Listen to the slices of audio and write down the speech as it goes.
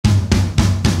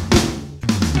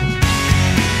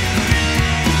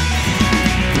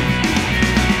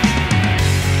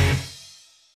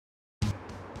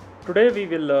Today we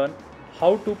will learn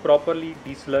how to properly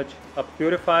desludge a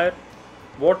purifier,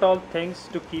 what all things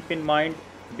to keep in mind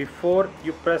before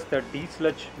you press the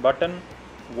desludge button,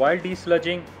 while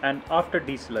desludging and after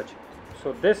desludge.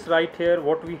 So this right here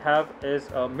what we have is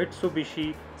a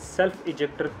Mitsubishi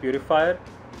self-ejector purifier.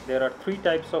 There are three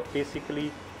types of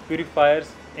basically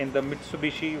purifiers in the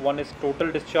Mitsubishi. One is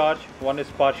total discharge, one is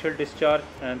partial discharge,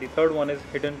 and the third one is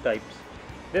hidden types.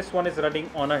 This one is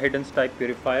running on a hidden type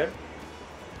purifier.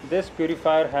 This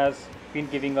purifier has been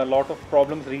giving a lot of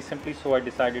problems recently, so I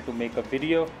decided to make a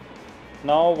video.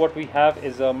 Now what we have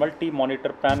is a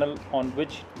multi-monitor panel on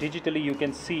which digitally you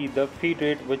can see the feed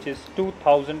rate, which is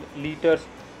 2000 liters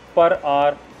per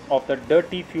hour of the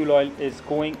dirty fuel oil is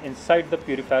going inside the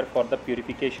purifier for the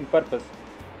purification purpose.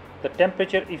 The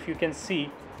temperature, if you can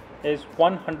see, is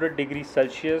 100 degrees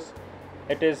Celsius.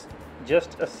 It is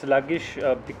just a sluggish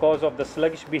because of the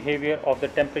sluggish behavior of the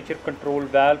temperature control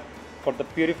valve for the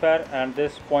purifier, and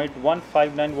this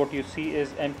 0.159 what you see is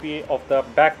MPa of the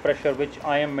back pressure, which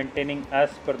I am maintaining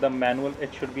as per the manual.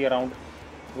 It should be around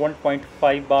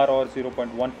 1.5 bar or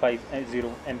 0.150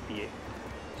 MPa.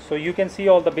 So you can see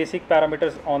all the basic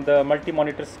parameters on the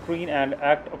multi-monitor screen and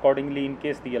act accordingly in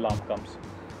case the alarm comes.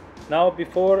 Now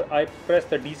before I press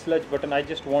the desludge button, I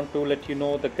just want to let you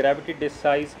know the gravity disk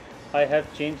size. I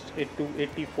have changed it to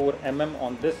 84 mm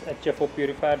on this HFO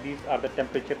purifier. These are the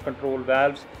temperature control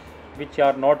valves which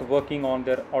are not working on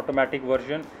their automatic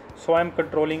version, so I am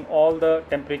controlling all the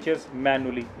temperatures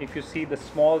manually. If you see the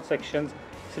small sections,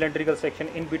 cylindrical section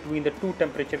in between the two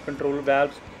temperature control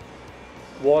valves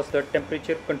was the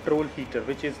temperature control heater,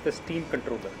 which is the steam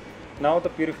controller. Now the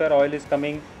purifier oil is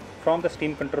coming from the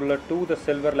steam controller to the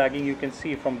silver lagging, you can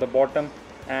see from the bottom,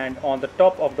 and on the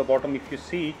top of the bottom if you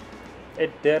see it,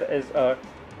 there is a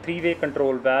three-way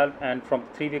control valve, and from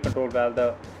three-way control valve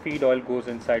the feed oil goes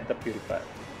inside the purifier.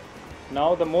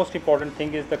 Now the most important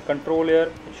thing is the control air.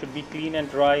 It should be clean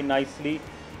and dry nicely.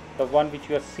 The one which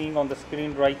you are seeing on the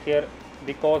screen right here,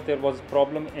 because there was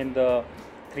problem in the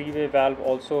three-way valve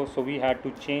also, so we had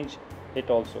to change it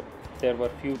also. There were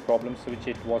few problems which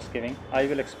it was giving. I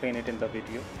will explain it in the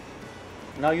video.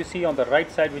 Now you see on the right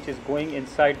side, which is going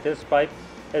inside this pipe,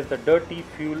 is the dirty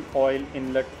fuel oil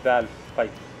inlet valve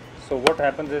pipe. So what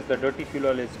happens is the dirty fuel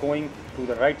oil is going to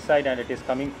the right side and it is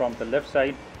coming from the left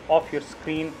side of your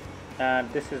screen.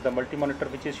 And this is the multi-monitor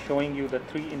which is showing you the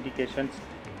three indications,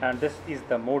 and this is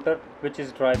the motor which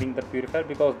is driving the purifier,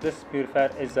 because this purifier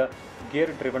is a gear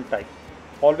driven type.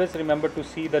 Always remember to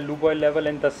see the lube oil level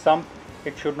in the sump.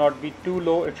 It should not be too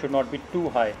low, it should not be too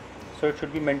high, so it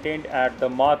should be maintained at the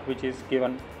mark which is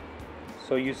given.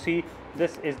 So you see,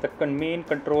 this is the main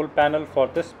control panel for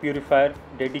this purifier,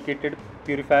 dedicated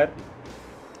purifier.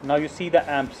 Now you see the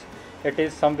amps. It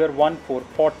is somewhere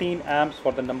 14 amps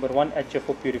for the number 1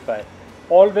 HFO purifier.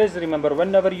 Always remember,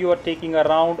 whenever you are taking a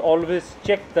round, always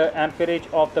check the amperage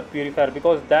of the purifier,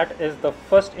 because that is the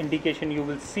first indication you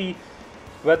will see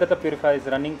whether the purifier is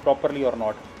running properly or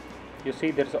not. You see,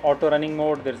 there is auto running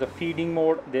mode, there is a feeding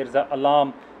mode, there is an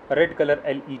alarm, red color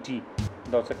LED.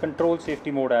 That's a control safety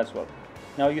mode as well.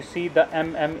 Now you see the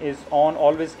MM is on.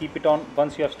 Always keep it on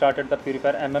once you have started the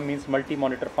purifier. MM means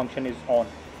multi-monitor function is on,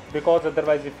 because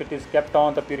otherwise if it is kept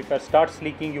on, the purifier starts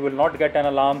leaking, you will not get an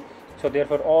alarm. So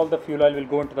therefore all the fuel oil will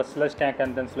go into the sludge tank,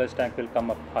 and then sludge tank will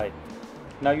come up high.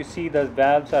 Now you see the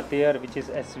valves are there, which is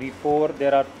SV4.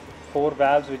 There are 4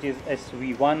 valves, which is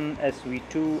SV1,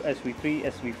 SV2, SV3,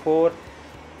 SV4.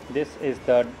 This is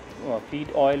the feed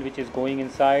oil which is going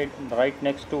inside. Right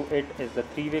next to it is the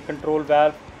three-way control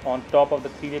valve. On top of the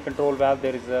three-way control valve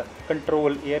there is a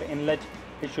control air inlet.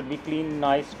 It should be clean,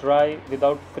 nice, dry,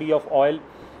 without free of oil.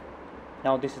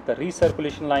 Now this is the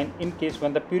recirculation line, in case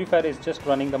when the purifier is just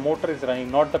running, the motor is running,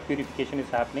 not the purification is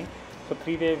happening. So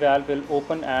three-way valve will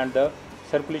open and the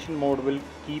circulation mode will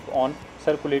keep on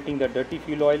circulating the dirty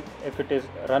fuel oil. If it is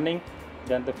running,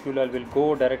 then the fuel oil will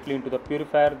go directly into the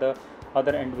purifier, the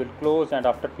other end will close, and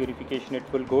after purification it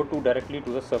will go directly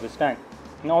to the service tank.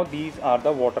 Now these are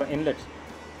the water inlets,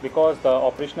 because the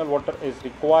operational water is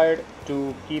required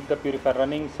to keep the purifier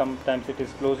running. Sometimes it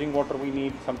is closing water we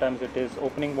need, sometimes it is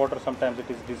opening water, sometimes it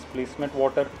is displacement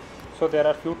water. So there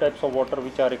are few types of water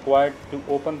which are required to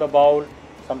open the bowl,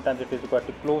 sometimes it is required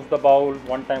to close the bowl.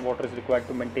 One time water is required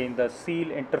to maintain the seal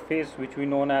interface, which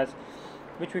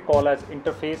we call as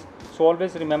interface. So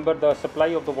always remember, the supply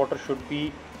of the water should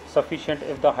be sufficient.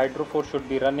 If the hydrophore should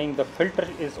be running, the filter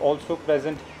is also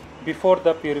present before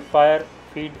the purifier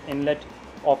feed inlet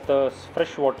of the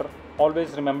fresh water.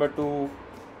 Always remember to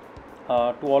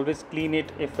always clean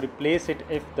it, if replace it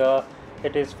if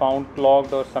it is found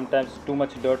clogged, or sometimes too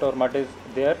much dirt or mud is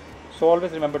there. So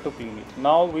always remember to clean it.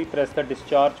 Now we press the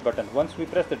discharge button. Once we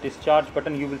press the discharge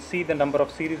button, you will see the number of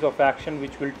series of action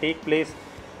which will take place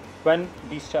when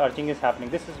discharging is happening.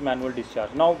 This is manual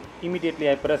discharge. Now immediately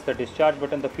I press the discharge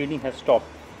button, the feeding has stopped.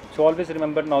 So always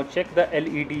remember, now check the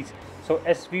LEDs. So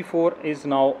SV4 is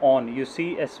now on. You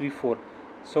see SV4.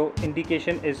 So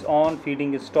indication is on,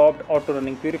 feeding is stopped, auto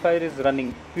running, purifier is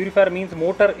running. Purifier means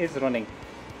motor is running,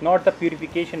 not the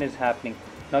purification is happening.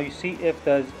 Now you see if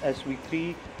there's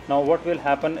SV3, now what will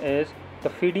happen is the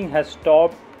feeding has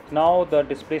stopped. Now the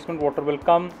displacement water will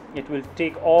come, it will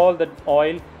take all the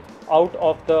oil out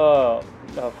of the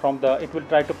it will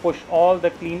try to push all the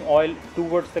clean oil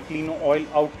towards the clean oil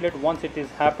outlet. Once it is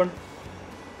happened,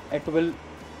 it will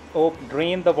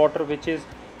drain the water which is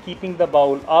keeping the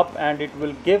bowl up, and it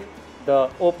will give the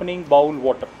opening bowl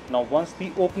water. Now once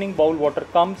the opening bowl water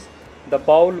comes, the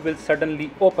bowl will suddenly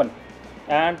open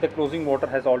and the closing water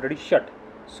has already shut.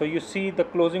 So you see the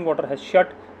closing water has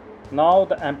shut. Now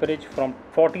the amperage from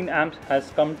 14 amps has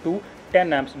come to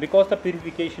 10 amps because the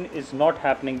purification is not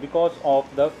happening, because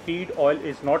of the feed oil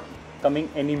is not coming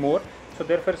anymore. So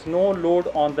therefore is no load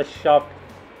on the shaft.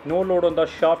 No load on the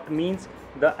shaft means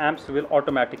the amps will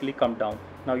automatically come down.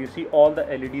 Now you see all the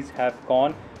LEDs have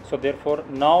gone. So therefore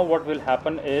now what will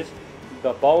happen is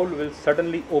the bowl will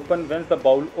suddenly open. When the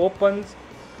bowl opens,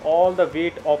 all the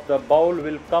weight of the bowl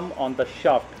will come on the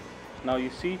shaft. Now you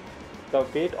see the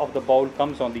weight of the bowl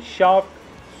comes on the shaft,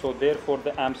 so therefore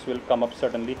the amps will come up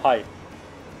suddenly high.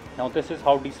 Now this is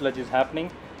how de-sludge is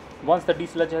happening. Once the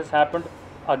de-sludge has happened,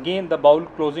 again the bowl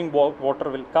closing water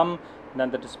will come, then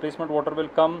the displacement water will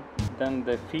come, then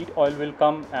the feed oil will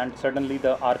come, and suddenly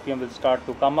the RPM will start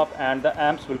to come up and the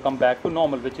amps will come back to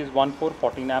normal, which is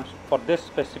 1414 amps for this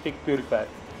specific purifier,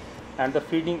 and the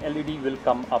feeding LED will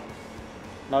come up.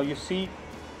 Now you see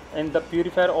in the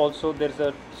purifier also there is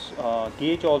a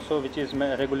gauge also which is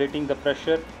regulating the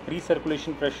pressure,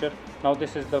 recirculation pressure. Now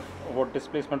this is the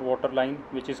displacement water line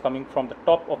which is coming from the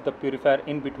top of the purifier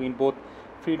in between both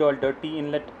feed oil dirty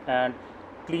inlet and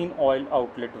clean oil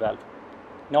outlet valve.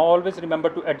 Now always remember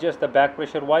to adjust the back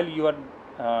pressure while you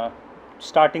are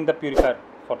starting the purifier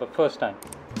for the first time.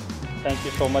 Thank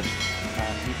you so much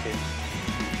and be safe.